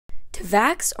To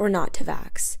vax or not to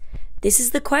vax? This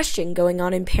is the question going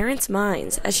on in parents'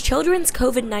 minds as children's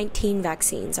COVID-19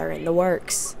 vaccines are in the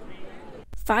works.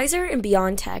 Pfizer and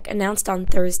BioNTech announced on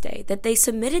Thursday that they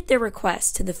submitted their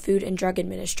request to the Food and Drug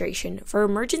Administration for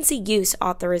emergency use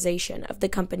authorization of the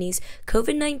company's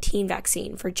COVID-19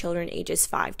 vaccine for children ages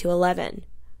 5 to 11.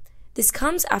 This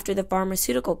comes after the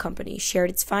pharmaceutical company shared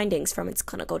its findings from its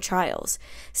clinical trials,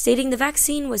 stating the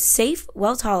vaccine was safe,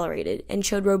 well-tolerated, and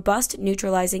showed robust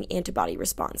neutralizing antibody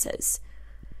responses.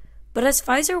 But as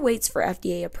Pfizer waits for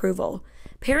FDA approval,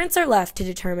 parents are left to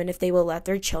determine if they will let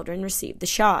their children receive the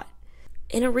shot.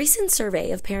 In a recent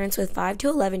survey of parents with 5 to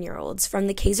 11-year-olds from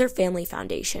the Kaiser Family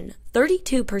Foundation,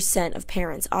 32% of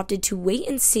parents opted to wait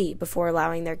and see before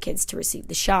allowing their kids to receive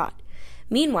the shot.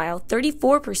 Meanwhile,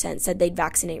 34% said they'd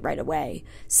vaccinate right away,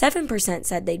 7%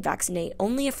 said they'd vaccinate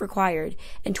only if required,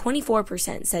 and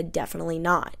 24% said definitely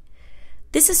not.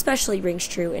 This especially rings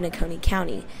true in Oconee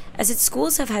County, as its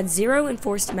schools have had zero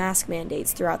enforced mask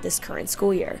mandates throughout this current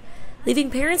school year,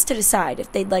 leaving parents to decide if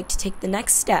they'd like to take the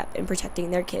next step in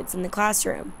protecting their kids in the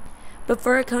classroom. But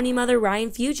for Oconee mother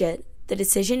Ryan Fugit, the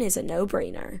decision is a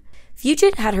no-brainer.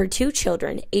 Fugit had her 2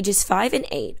 children, ages 5 and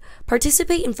 8,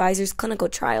 participate in Pfizer's clinical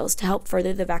trials to help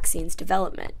further the vaccine's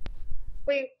development.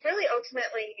 We really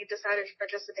ultimately decided to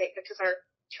participate because our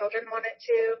children wanted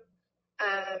to.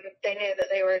 They knew that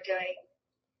they were doing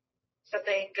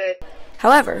something good.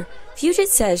 However, Fugit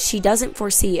says she doesn't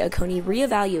foresee Oconee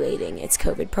reevaluating its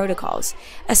COVID protocols,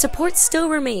 as support still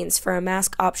remains for a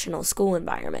mask-optional school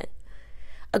environment.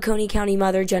 Oconee County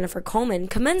mother Jennifer Coleman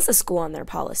commends the school on their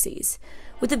policies.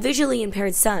 With a visually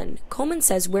impaired son, Coleman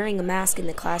says wearing a mask in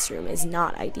the classroom is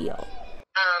not ideal.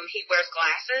 He wears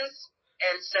glasses,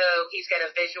 and so he's got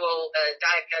a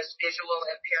diagnosed visual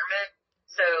impairment.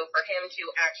 So for him to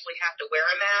actually have to wear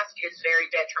a mask is very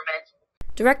detrimental.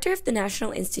 Director of the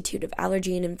National Institute of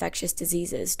Allergy and Infectious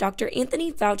Diseases, Dr.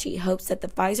 Anthony Fauci hopes that the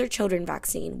Pfizer children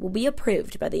vaccine will be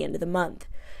approved by the end of the month.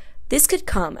 This could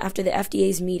come after the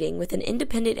FDA's meeting with an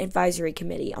independent advisory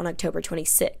committee on October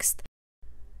 26th.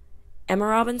 Emma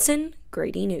Robinson,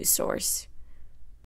 Grady News Source.